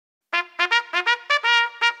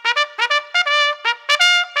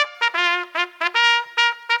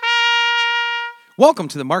Welcome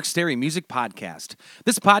to the Mark Stary Music Podcast.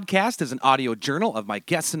 This podcast is an audio journal of my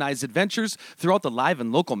guests and I's adventures throughout the live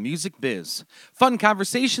and local music biz. Fun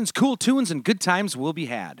conversations, cool tunes, and good times will be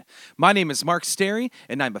had. My name is Mark Stary,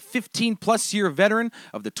 and I'm a 15-plus year veteran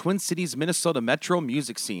of the Twin Cities, Minnesota metro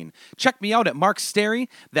music scene. Check me out at Mark Stary,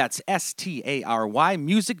 that's S-T-A-R-Y,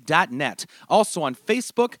 music.net. Also on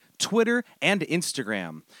Facebook, Twitter, and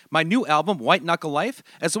Instagram. My new album, White Knuckle Life,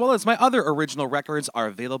 as well as my other original records, are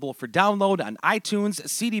available for download on iTunes,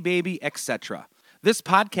 CD Baby, etc. This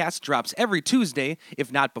podcast drops every Tuesday,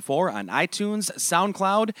 if not before, on iTunes,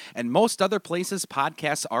 SoundCloud, and most other places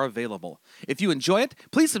podcasts are available. If you enjoy it,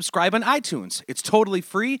 please subscribe on iTunes. It's totally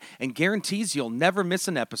free and guarantees you'll never miss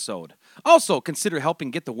an episode. Also, consider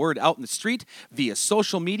helping get the word out in the street via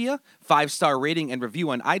social media, 5-star rating and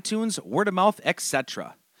review on iTunes, word of mouth,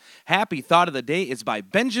 etc. Happy Thought of the Day is by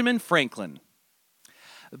Benjamin Franklin.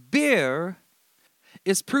 Beer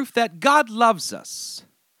is proof that God loves us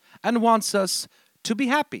and wants us to be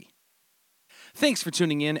happy. Thanks for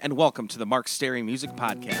tuning in and welcome to the Mark Stary Music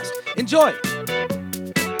Podcast. Enjoy!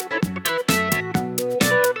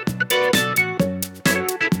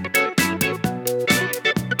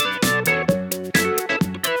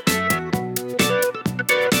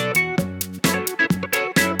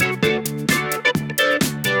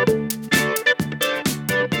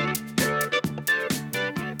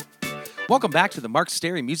 Welcome back to the Mark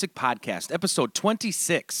Stary Music Podcast, episode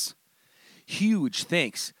 26. Huge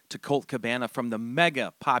thanks to Colt Cabana from the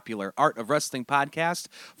mega popular Art of Wrestling podcast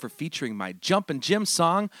for featuring my Jumpin' Jim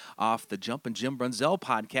song off the Jumpin' Jim Brunzell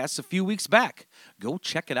podcast a few weeks back. Go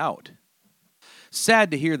check it out. Sad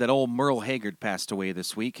to hear that old Merle Haggard passed away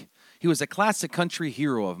this week. He was a classic country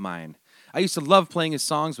hero of mine. I used to love playing his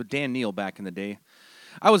songs with Dan Neal back in the day.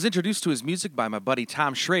 I was introduced to his music by my buddy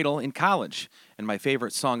Tom Schradel in college, and my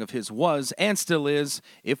favorite song of his was, and still is,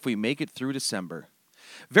 If We Make It Through December.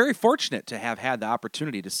 Very fortunate to have had the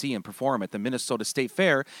opportunity to see him perform at the Minnesota State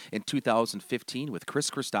Fair in 2015 with Chris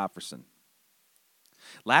Christopherson.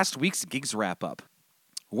 Last week's gigs wrap up.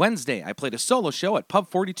 Wednesday, I played a solo show at Pub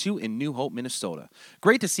 42 in New Hope, Minnesota.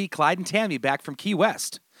 Great to see Clyde and Tammy back from Key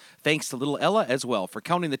West. Thanks to Little Ella as well for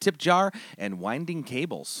counting the tip jar and winding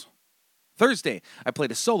cables. Thursday, I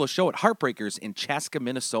played a solo show at Heartbreakers in Chaska,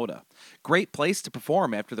 Minnesota. Great place to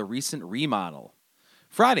perform after the recent remodel.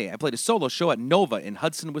 Friday, I played a solo show at Nova in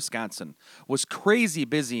Hudson, Wisconsin. Was crazy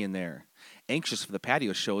busy in there. Anxious for the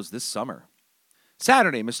patio shows this summer.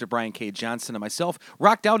 Saturday, Mr. Brian K. Johnson and myself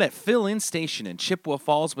rocked out at Fill-In Station in Chippewa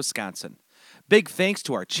Falls, Wisconsin. Big thanks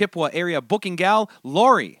to our Chippewa area booking gal,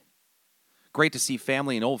 Lori. Great to see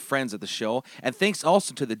family and old friends at the show, and thanks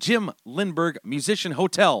also to the Jim Lindbergh Musician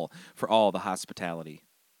Hotel for all the hospitality.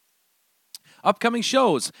 Upcoming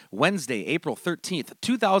shows, Wednesday, April 13th,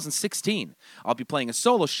 2016. I'll be playing a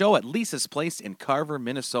solo show at Lisa's Place in Carver,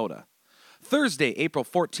 Minnesota. Thursday, April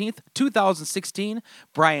 14th, 2016,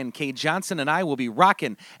 Brian K. Johnson and I will be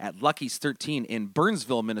rocking at Lucky's 13 in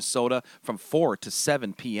Burnsville, Minnesota from 4 to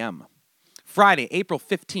 7 p.m. Friday, April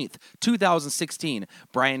 15th, 2016,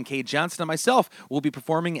 Brian K. Johnson and myself will be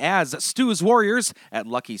performing as Stu's Warriors at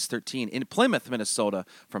Lucky's 13 in Plymouth, Minnesota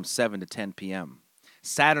from 7 to 10 p.m.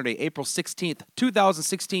 Saturday, April 16th,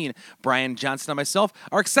 2016, Brian Johnson and myself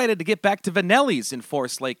are excited to get back to Vanelli's in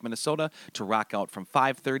Forest Lake, Minnesota to rock out from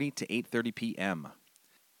 5:30 to 8:30 p.m.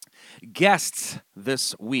 Guests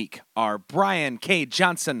this week are Brian K.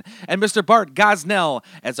 Johnson and Mr. Bart Gosnell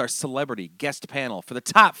as our celebrity guest panel for the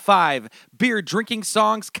Top 5 Beer Drinking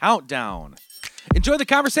Songs Countdown. Enjoy the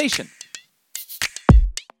conversation.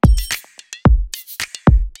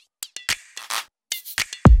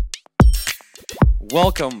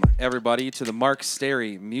 Welcome, everybody, to the Mark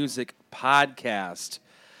Stary Music Podcast.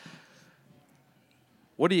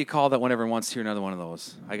 What do you call that when everyone wants to hear another one of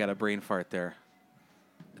those? I got a brain fart there.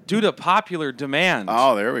 Due to popular demand.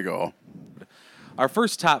 Oh, there we go. Our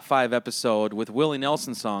first Top 5 episode with Willie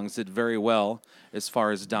Nelson songs did very well as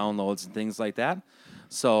far as downloads and things like that.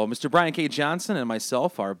 So Mr. Brian K. Johnson and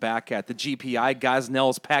myself are back at the GPI,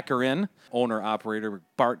 Gosnell's Packer Inn. Owner-operator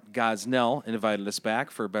Bart Gosnell invited us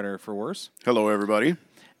back for better or for worse. Hello, everybody.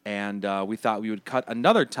 And we thought we would cut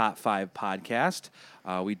another Top 5 podcast.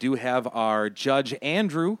 We do have our Judge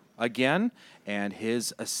Andrew again and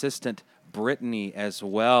his assistant Brittany as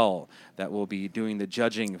well that will be doing the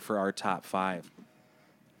judging for our Top 5.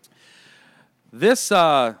 This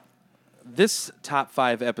Top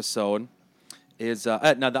 5 episode is now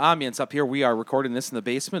the ambience up here. We are recording this in the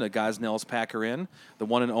basement of Gosnell's Packer Inn, the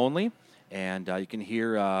one and only, and you can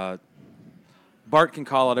hear Bart can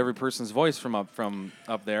call out every person's voice from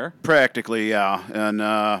up there. Practically, yeah. And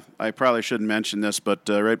I probably shouldn't mention this, but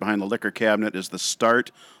right behind the liquor cabinet is the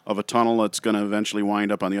start of a tunnel that's going to eventually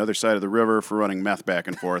wind up on the other side of the river for running meth back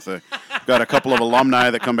and forth. Got a couple of alumni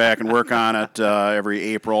that come back and work on it every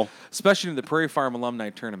April. Especially in the Prairie Farm Alumni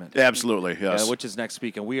Tournament. Absolutely, yes. Which is next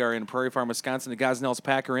week. And we are in Prairie Farm, Wisconsin. The Gosnells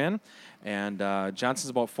Packer in. And Johnson's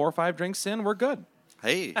about 4 or 5 drinks in. We're good.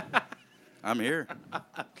 Hey, I'm here.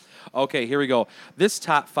 Okay, here we go. This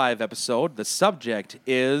top 5 episode, the subject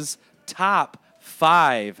is top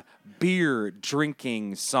 5 beer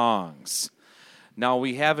drinking songs. Now,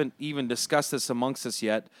 we haven't even discussed this amongst us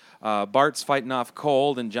yet. Bart's fighting off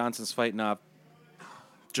cold, and Johnson's fighting off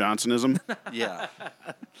Johnsonism. Yeah.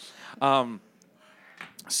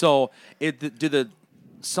 So, do the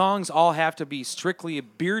songs all have to be strictly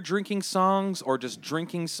beer drinking songs, or just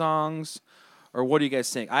drinking songs? Or what do you guys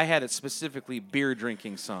think? I had it specifically beer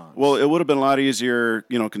drinking songs. Well, it would have been a lot easier,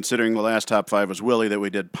 considering the last top 5 was Willie, that we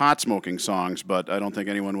did pot smoking songs, but I don't think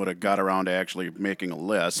anyone would have got around to actually making a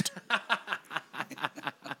list.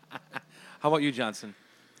 How about you, Johnson?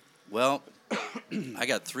 Well, I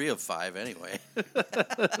got 3 of 5 anyway.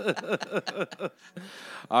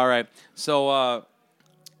 All right. So,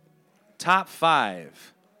 top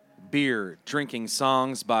 5 beer drinking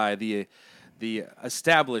songs by the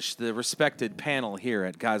established, the respected panel here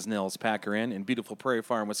at Gosnells Packer Inn in beautiful Prairie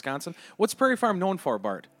Farm, Wisconsin. What's Prairie Farm known for,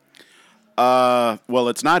 Bart? Well,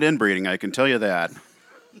 it's not inbreeding, I can tell you that.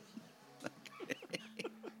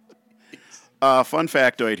 Fun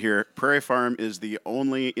factoid here, Prairie Farm is the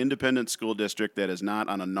only independent school district that is not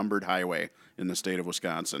on a numbered highway in the state of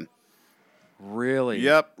Wisconsin. Really?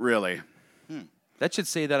 Yep, really. That should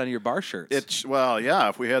say that on your bar shirts. Well, yeah,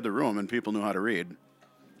 if we had the room and people knew how to read.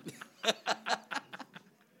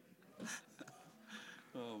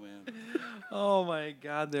 Oh, man. Oh, my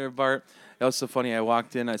God there, Bart. That was so funny. I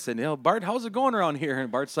walked in. I said, Bart, how's it going around here?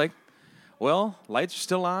 And Bart's like, well, lights are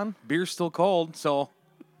still on. Beer's still cold, so.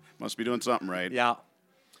 Must be doing something right. Yeah.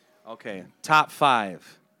 Okay, top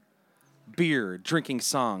 5 beer drinking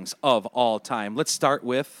songs of all time. Let's start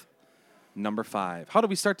with number 5. How did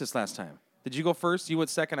we start this last time? Did you go first? You went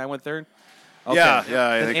second. I went third. Okay. Yeah, I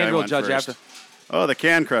Then think Andrew I will went judge first. after. Oh, the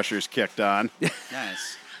Can Crushers kicked on.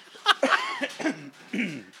 Nice.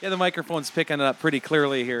 Yeah, the microphone's picking it up pretty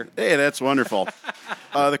clearly here. Hey, that's wonderful.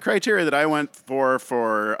 The criteria that I went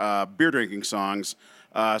for beer drinking songs,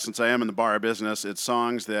 since I am in the bar business, it's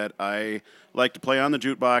songs that I like to play on the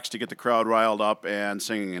jukebox to get the crowd riled up and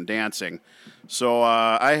singing and dancing. So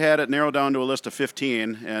I had it narrowed down to a list of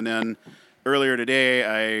 15, and then earlier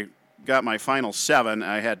today I got my final 7.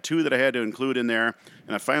 I had 2 that I had to include in there,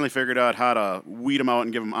 and I finally figured out how to weed them out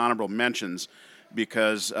and give them honorable mentions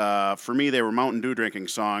because for me they were Mountain Dew drinking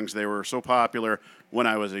songs. They were so popular when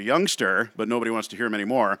I was a youngster, but nobody wants to hear them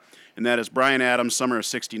anymore, and that is Bryan Adams' Summer of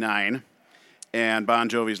 '69 and Bon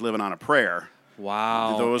Jovi's Living on a Prayer.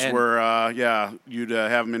 Wow. Those were, you'd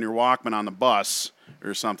have them in your Walkman on the bus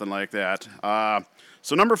or something like that.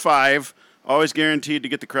 So number 5, always guaranteed to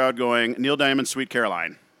get the crowd going, Neil Diamond's Sweet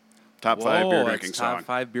Caroline. Top 5 beer drinking song. Top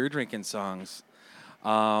 5 beer drinking songs.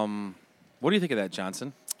 What do you think of that,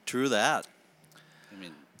 Johnson? True that. I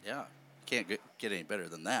mean, yeah. Can't get any better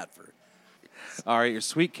than that for. All right, your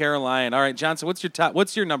Sweet Caroline. All right, Johnson,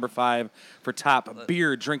 what's your number 5 for top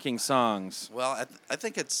beer drinking songs? Well, I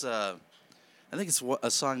think it's a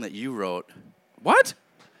song that you wrote. What?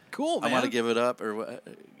 Cool, man. I want to give it up, or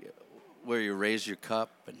where you raise your cup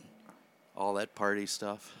and all that party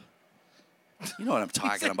stuff. You know what I'm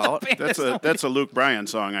talking about. That's a Luke Bryan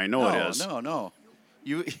song. I know it is. No.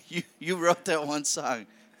 You wrote that one song.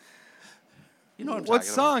 You know what I'm What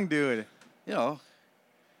talking song, about. dude? You know.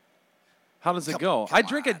 How does it go? I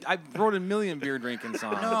wrote a million beer drinking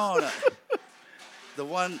songs. No. The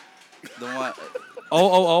one.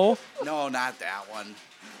 Oh. No, not that one.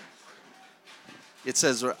 It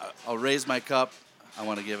says, I'll raise my cup. I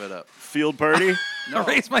want to give it up. Field Party? No.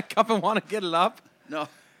 Raise my cup and want to get it up? No.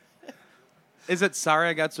 Is it Sorry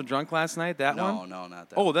I Got So Drunk Last Night, that one? No, not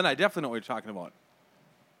that Oh, one. then I definitely know what you're talking about.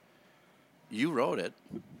 You wrote it.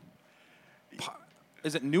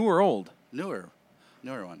 Is it new or old? Newer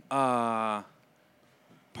one. The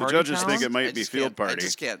Party judges Town? think it might I be just Field can't- Party.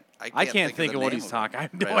 I can't think the of what name he's it talking. I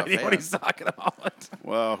have no right idea what he's offhand. talking about.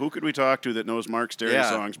 Well, who could we talk to that knows Mark Sterry Yeah.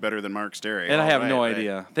 songs better than Mark Sterry? And I have no right.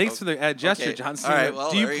 idea. Thanks for the gesture, Okay. Johnson. All right,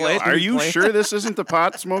 well, Do you there you play go. it? Do Are we you play it? sure this isn't the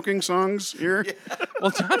pot smoking songs here?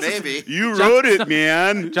 Well, Johnson, Maybe. You wrote it,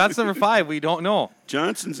 man. Johnson number 5. We don't know.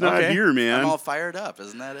 Johnson's not Okay. here, I'm man. all fired up.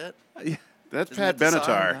 Isn't that it? That's Isn't Pat that the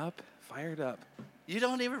song? Benatar. Fired up. You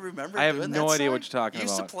don't even remember I have doing no that idea song? what you're talking You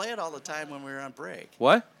used about. to play it all the time when we were on break.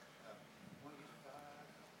 What?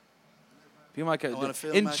 Feel like wanna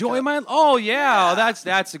fill my enjoy cup. my. Oh yeah,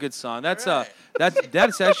 that's a good song. That's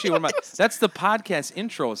that's actually one of my. That's the podcast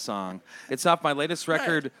intro song. It's off my latest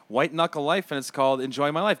record, White Knuckle Life, and it's called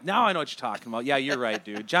 "Enjoy My Life." Now I know what you're talking about. Yeah, you're right,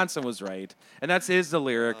 dude. Johnson was right, and that's the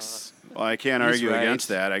lyrics. Well, I can't He's argue right. against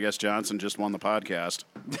that. I guess Johnson just won the podcast.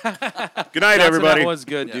 Good night, Johnson, everybody. that was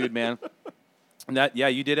good, dude, man. And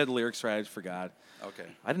you did have the lyrics right. I just forgot. Okay.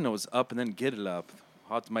 I didn't know it was up and then get it up.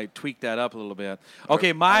 Might tweak that up a little bit. Okay,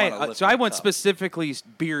 I wanna lift so I my went cup. specifically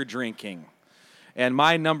beer drinking. And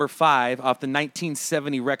my number 5 off the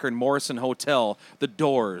 1970 record Morrison Hotel, The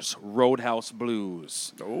Doors, Roadhouse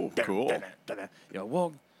Blues. Oh, cool.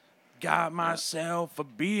 Well, got myself a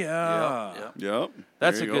beer. Yep. Yep.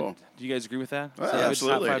 That's there a you good. go. Do you guys agree with that? Yeah, Is that a good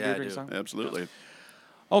absolutely. Top 5 Yeah, beer I drinking do. song? Absolutely.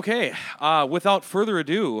 Okay, without further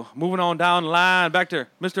ado, moving on down the line, back to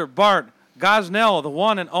Mr. Bart Gosnell, the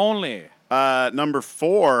one and only. Number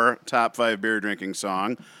 4 top 5 beer drinking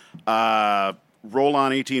song, "Roll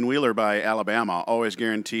On 18-Wheeler" by Alabama. Always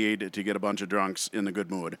guaranteed to get a bunch of drunks in the good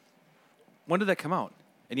mood. When did that come out?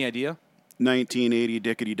 Any idea? 1980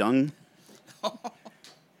 dickety dung. Well,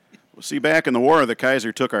 see, back in the war, the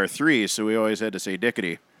Kaiser took our 3, so we always had to say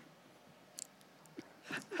dickety.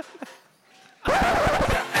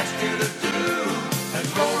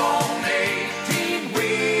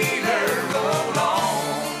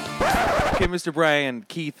 Okay, Mr. Brian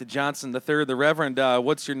Keith Johnson III, the Reverend.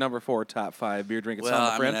 What's your number 4 top 5 beer drinking Well, song, my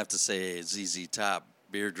I'm friend? gonna have to say ZZ Top,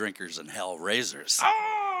 Beer Drinkers and Hell Raisers.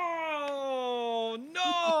 Oh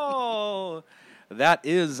no! That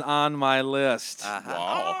is on my list. Uh-huh.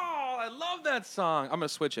 Oh, I love that song. I'm gonna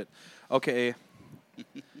switch it. Okay.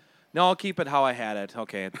 No, I'll keep it how I had it.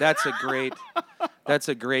 Okay, that's a great. That's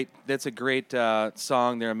a great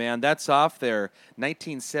song there, man. That's off their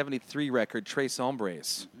 1973 record, Tres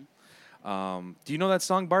Hombres. Do you know that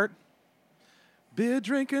song, Bart? Beer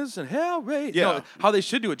drinkers and hell raisers. Yeah. No, how they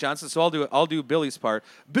should do it, Johnson. So I'll do Billy's part.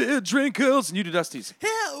 Beer drinkers, and you do Dusty's.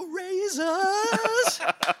 Hell Raisers.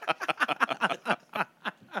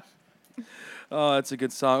 Oh, that's a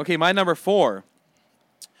good song. Okay, my number 4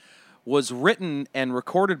 was written and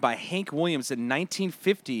recorded by Hank Williams in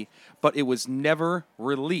 1950, but it was never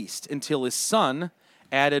released until his son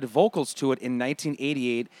added vocals to it in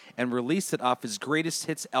 1988 and released it off his greatest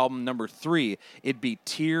hits album number 3. It'd be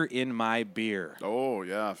 "Tear in My Beer." Oh,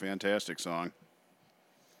 yeah, fantastic song.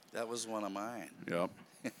 That was one of mine. Yep.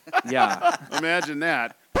 Yeah. Imagine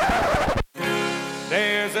that.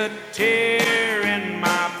 There's a tear in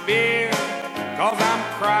my beer, 'cause I'm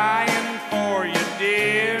crying for you,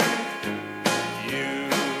 dear. You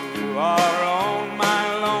are on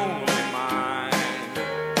my lonely mind.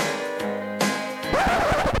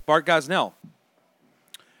 Bart Gosnell.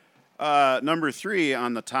 Number 3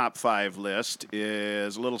 on the top 5 list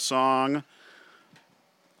is a little song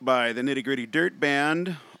by the Nitty Gritty Dirt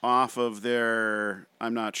Band off of their,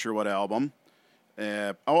 I'm not sure what album.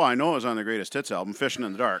 I know it was on their Greatest Hits album, "Fishing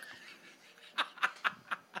in the Dark."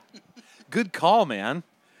 Good call, man.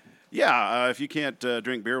 Yeah, if you can't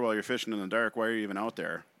drink beer while you're fishing in the dark, why are you even out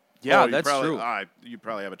there? Yeah, you that's probably, true. You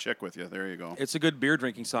probably have a chick with you. There you go. It's a good beer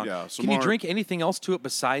drinking song. Yeah, some Can you more- drink anything else to it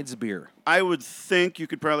besides beer? I would think you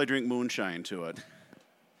could probably drink moonshine to it.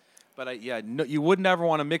 But no, you would never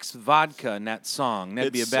want to mix vodka in that song.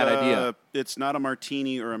 That'd be a bad idea. It's not a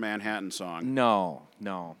martini or a Manhattan song. No.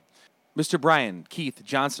 Mr. Brian Keith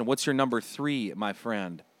Johnson, what's your number 3, my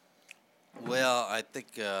friend? Well, I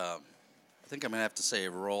think I'm gonna have to say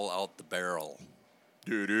 "Roll Out the Barrel."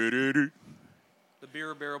 Do-do-do-do. The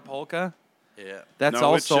Beer Barrel Polka? Yeah. That's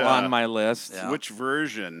No, also which, on my list. Yeah. Which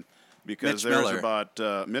version? Because Mitch there's Miller.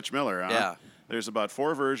 about Mitch Miller. Huh? Yeah. There's about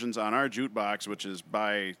 4 versions on our jukebox, which is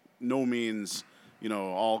by no means,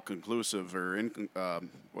 all conclusive or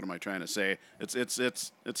what am I trying to say?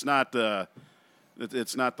 It's not the.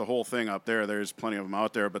 It's not the whole thing up there. There's plenty of them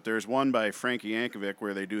out there, but there's one by Frankie Yankovic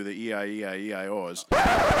where they do the E-I-E-I-E-I-O's.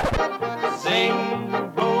 Sing,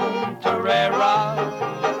 boom, tarara,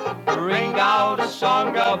 ring out a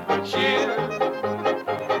song of good cheer.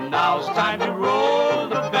 Now's time to roll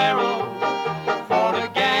the barrel, for the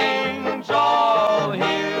gang's all here.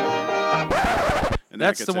 And that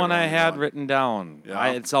That's gets the one I everyone had going. written down.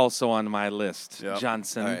 Yeah. It's also on my list, Yep.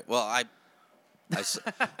 Johnson. All right. Well,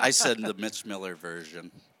 I said the Mitch Miller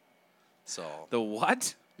version. So The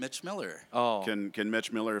what? Mitch Miller. Oh, Can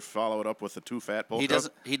Mitch Miller follow it up with the Too Fat polka?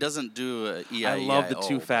 He doesn't do a E-I-E-I-O. I love the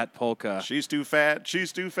Too Fat Polka. She's too fat.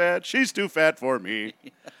 She's too fat. She's too fat for me.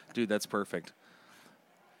 Dude, that's perfect.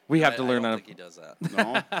 We have to learn I how don't think he does that.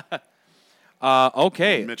 No,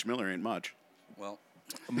 okay, Mitch Miller ain't much. Well,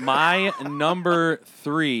 my number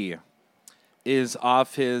 3 is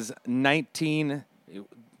off his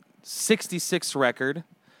 '66 record,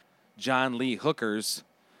 John Lee Hooker's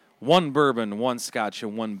 "One Bourbon, One Scotch,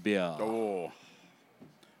 and One Beer." Oh.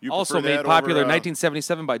 You Also prefer made that popular in over,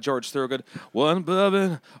 1977 by George Thorogood. One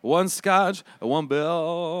bourbon, one scotch, and one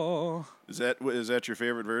bill. Is that your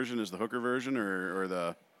favorite version? Is the Hooker version or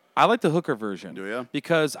the? I like the Hooker version. Do ya?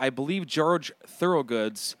 Because I believe George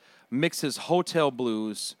Thorogood's mixes hotel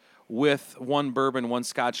blues with one bourbon, one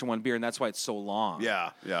scotch, and one beer, and that's why it's so long. Yeah.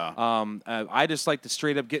 I just like to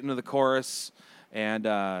straight up get into the chorus. And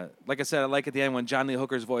like I said, I like at the end when John Lee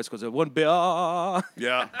Hooker's voice goes, one beer.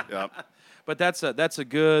 Yeah. But that's a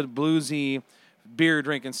good bluesy beer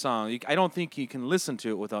drinking song. I don't think you can listen to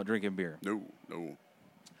it without drinking beer. No.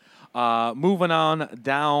 Moving on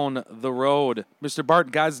down the road, Mr.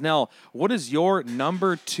 Bart Gosnell, what is your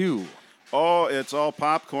number 2? Oh, it's all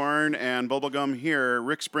popcorn and bubblegum here.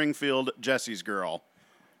 Rick Springfield, Jesse's Girl.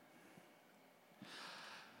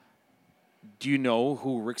 Do you know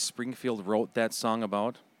who Rick Springfield wrote that song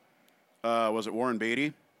about? Was it Warren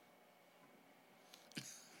Beatty?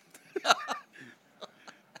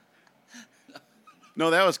 No,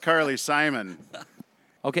 that was Carly Simon.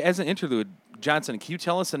 Okay, as an interlude, Johnson, can you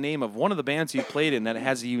tell us the name of one of the bands you played in that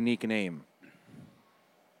has a unique name?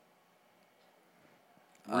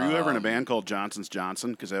 Were you ever in a band called Johnson's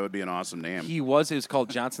Johnson? Because that would be an awesome name. It was called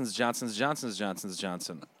Johnson's Johnson.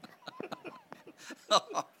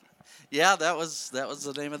 Yeah, that was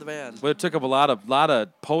the name of the band. But it took up a lot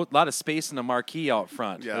of space in the marquee out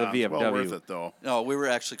front Yeah, of the it's VFW. well worth it, though. No, we were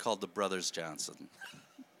actually called the Brothers Johnson.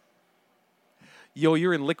 Yo,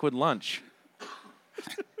 you're in Liquid Lunch.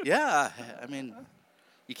 Yeah, I mean,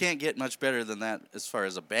 you can't get much better than that as far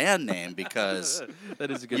as a band name because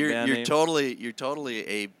That is a good you're band name.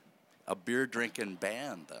 totally a beer drinking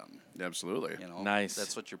band then. Absolutely. You know, Nice.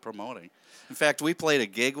 That's what you're promoting. In fact, we played a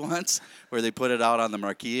gig once where they put it out on the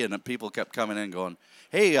marquee, and people kept coming in going,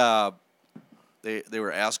 "Hey," they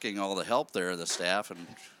were asking all the help there, the staff, and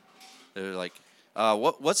they were like,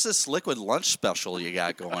 "What's this Liquid Lunch special you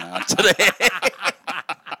got going on today?"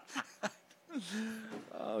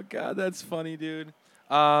 Oh, God, that's funny, dude.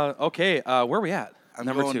 Okay, where are we at?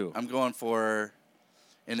 Number 2. I'm going for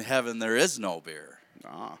 "In Heaven There Is No Beer."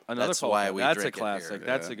 Ah. Another That's folk why band. we That's a drink it classic. here.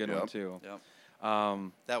 That's Yeah, a good yep. one, too.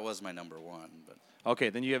 Yep. That was my number 1. But Okay,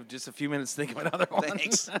 then you have just a few minutes to think of another one.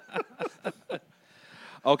 thanks.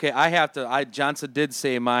 Okay, Johnson did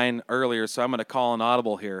say mine earlier, so I'm going to call an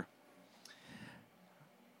audible here.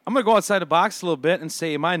 I'm going to go outside the box a little bit and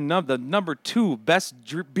say the number 2 best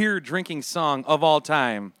beer drinking song of all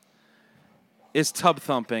time is Tub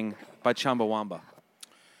Thumping by Chumbawamba.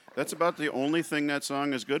 That's about the only thing that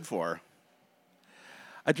song is good for.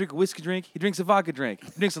 I drink a whiskey drink. He drinks a vodka drink.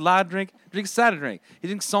 He drinks a lager drink. He drinks a cider drink. He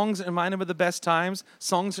drinks songs that remind him of the best times,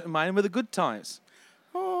 songs that remind him of the good times.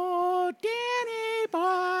 Oh, Danny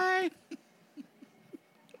boy.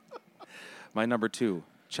 My number 2,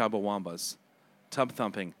 Chumbawamba's Tub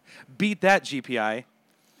Thumping. Beat that, GPI.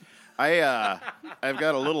 I've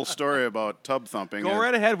got a little story about tub thumping. Go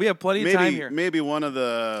right ahead. We have plenty of time here. Maybe one of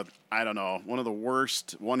the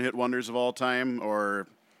worst one-hit wonders of all time, or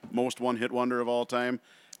most one-hit wonder of all time.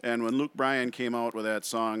 And when Luke Bryan came out with that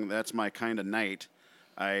song, "That's My Kinda Night,"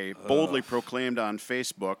 I boldly proclaimed on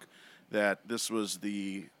Facebook that this was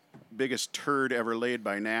the biggest turd ever laid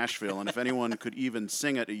by Nashville, and if anyone could even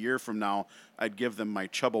sing it a year from now, I'd give them my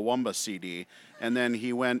Chumbawamba CD. And then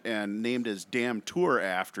he went and named his damn tour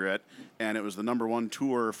after it, and it was the number 1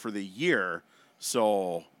 tour for the year.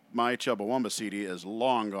 So my Chumbawamba CD is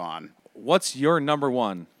long gone. What's your number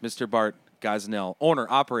 1, Mr. Bart Gosnell, owner,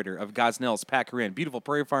 operator of Gosnell's Packer Inn, beautiful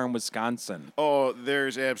Prairie Farm, Wisconsin? Oh,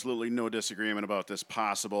 there's absolutely no disagreement about this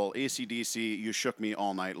possible. AC/DC, You Shook Me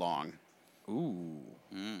All Night Long. Ooh.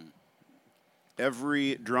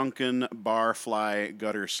 Every drunken barfly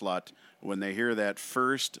gutter slut, when they hear that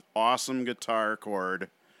first awesome guitar chord,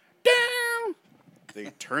 down, they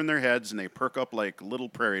turn their heads and they perk up like little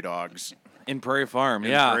prairie dogs In Prairie Farm,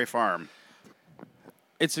 in yeah. Prairie Farm.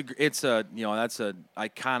 That's a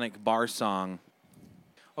iconic bar song.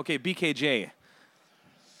 Okay, BKJ.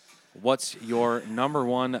 What's your number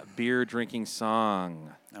 1 beer drinking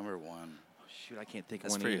song? Number 1. Shoot, I can't think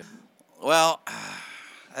That's of one pretty. either. Well,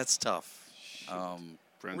 that's tough. Friends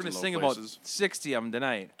We're in gonna low sing places. about 60 of them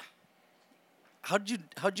tonight. How'd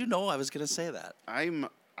you know I was gonna say that? I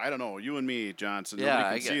don't know, you and me, Johnson. Yeah, Nobody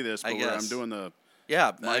I can see gue- this, I but I'm guess. doing the Yeah,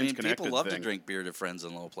 I Minds mean, people connected love thing. to drink beer to friends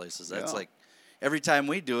in low places. That's Yeah. like every time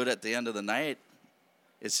we do it at the end of the night,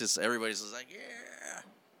 it's just everybody's just like, yeah,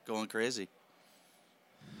 going crazy.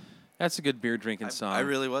 That's a good beer drinking song. I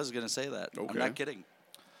really was gonna say that. I'm Okay. not kidding.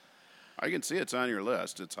 I can see it's on your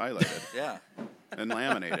list. It's highlighted Yeah, and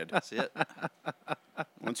laminated. see it.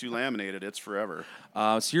 Once you laminate it, it's forever.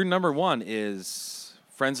 So your number one is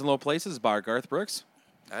Friends in Low Places by Garth Brooks.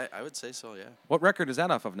 I would say so, yeah. What record is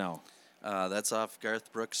that off of now? That's off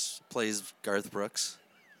Garth Brooks Plays Garth Brooks.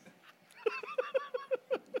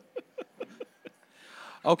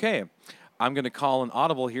 Okay. I'm going to call an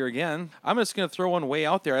audible here again. I'm just going to throw one way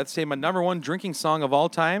out there. I'd say my number one drinking song of all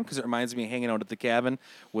time, because it reminds me of hanging out at the cabin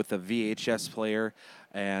with a VHS player,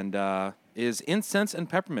 and is Incense and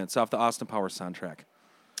Peppermints off the Austin Powers soundtrack.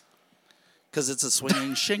 Because it's a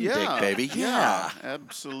swinging shindig, Yeah, baby. yeah,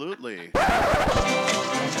 absolutely.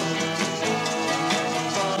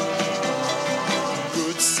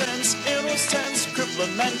 Good sense, innocence,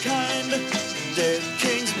 crippling mankind. Dead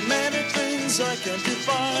kings, many things I can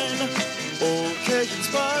define. Occasions,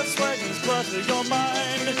 spots, wagons, butter your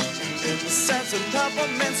mind. Incense and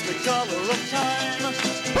peppermints, the color of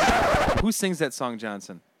time. Who sings that song,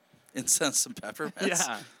 Johnson? Incense and Peppermints?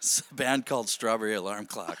 Yeah. It's a band called Strawberry Alarm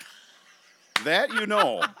Clock. That you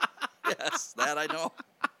know. Yes, that I know.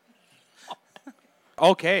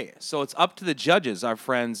 Okay, so it's up to the judges, our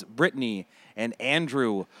friends Brittany and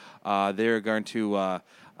Andrew. They're going to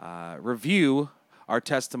review our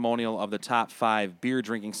testimonial of the top 5 beer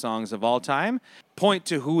drinking songs of all time. Point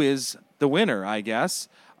to who is the winner, I guess.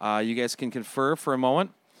 You guys can confer for a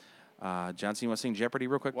moment. Johnson, you want to sing Jeopardy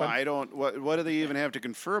real quick, Well, bud? I don't. What do they even have to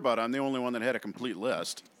confer about? I'm the only one that had a complete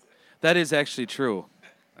list. That is actually true.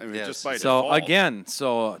 I mean, Yes. just by So default. again,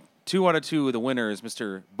 2 out of 2, the winner is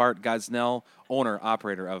Mr. Bart Gosnell, owner,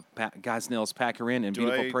 operator of Gosnell's Packer Inn in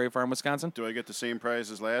beautiful I- Prairie Farm, Wisconsin. Do I get the same prize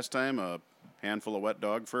as last time? A handful of wet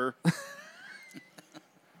dog fur?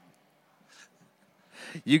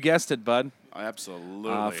 You guessed it, bud.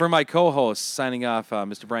 Absolutely. For my co-host, signing off,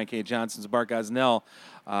 Mr. Brian K. Johnson's Bart Gosnell.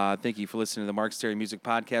 Thank you for listening to the Mark Sterry Music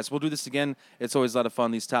Podcast. We'll do this again. It's always a lot of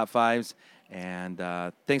fun, these top 5s. And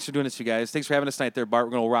thanks for doing this, you guys. Thanks for having us tonight there, Bart.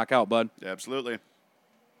 We're going to rock out, bud. Absolutely.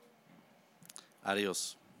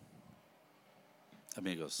 Adios,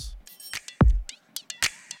 amigos.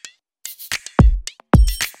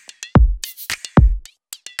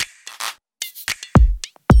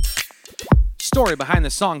 Story behind the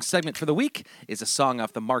song segment for the week is a song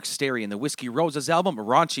off the Mark Sterry and the Whiskey Roses album,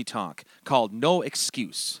 Raunchy Tonk, called No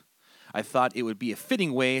Excuse. I thought it would be a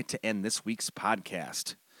fitting way to end this week's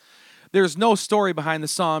podcast. There's no story behind the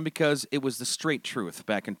song because it was the straight truth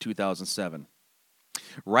back in 2007.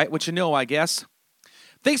 Write what you know, I guess.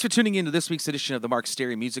 Thanks for tuning in to this week's edition of the Mark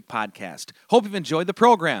Sterry Music Podcast. Hope you've enjoyed the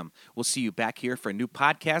program. We'll see you back here for a new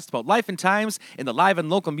podcast about life and times in the live and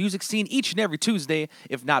local music scene each and every Tuesday,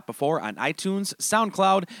 if not before, on iTunes,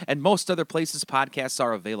 SoundCloud, and most other places podcasts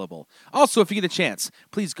are available. Also, if you get a chance,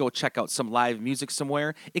 please go check out some live music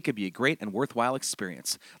somewhere. It could be a great and worthwhile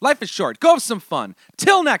experience. Life is short. Go have some fun.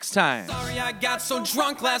 Till next time. Sorry I got so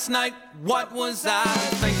drunk last night. What was I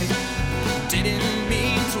thinking? Didn't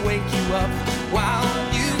mean to wake you up while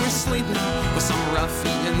you were sleeping with some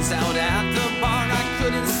ruffians out at the bar. I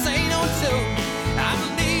couldn't say no to. I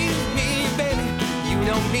believe me, baby. You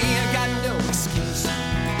know me, I got no excuse.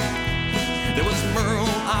 There was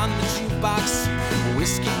Merle on the jukebox,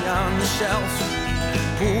 whiskey on the shelf,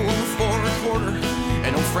 pool for a quarter,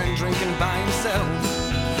 and no friend drinking by himself.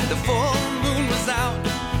 The full moon was out,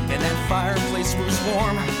 and that fireplace was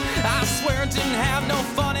warm. I swear I didn't have no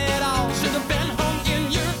fun at all. Should have been home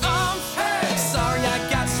in your arms. Hey! Sorry I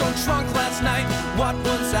got so drunk last night. What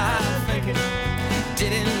was I thinking?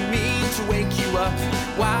 Didn't mean to wake you up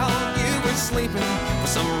while you were sleeping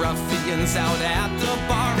with some ruffians out at the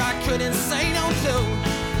bar. I couldn't say no to.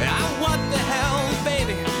 What the hell,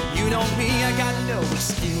 baby? You know me, I got no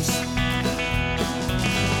excuse.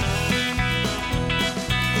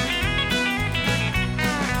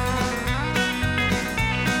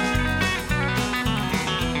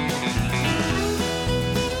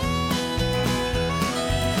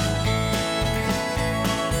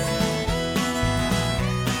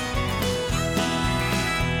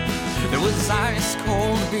 Was ice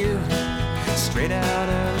cold beer, straight out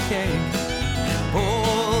of a can.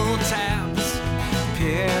 Old tabs,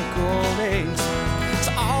 pickled eggs.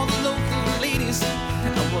 To all the local ladies,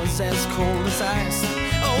 I was as cold as ice.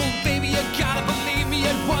 Oh, baby, you gotta believe me,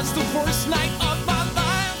 it was the worst night of my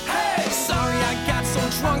life. Hey, sorry I got so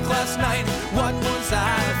drunk last night. What was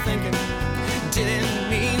I thinking? Didn't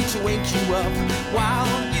mean to wake you up while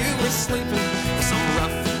you were sleeping. Some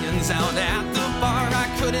ruffians out at the bar. I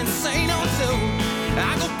couldn't say no to.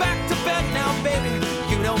 I go back to bed now, baby.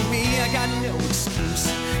 You know me, I got no excuse.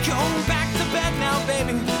 Going back to bed now,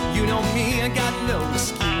 baby. You know me, I got no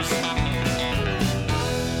excuse.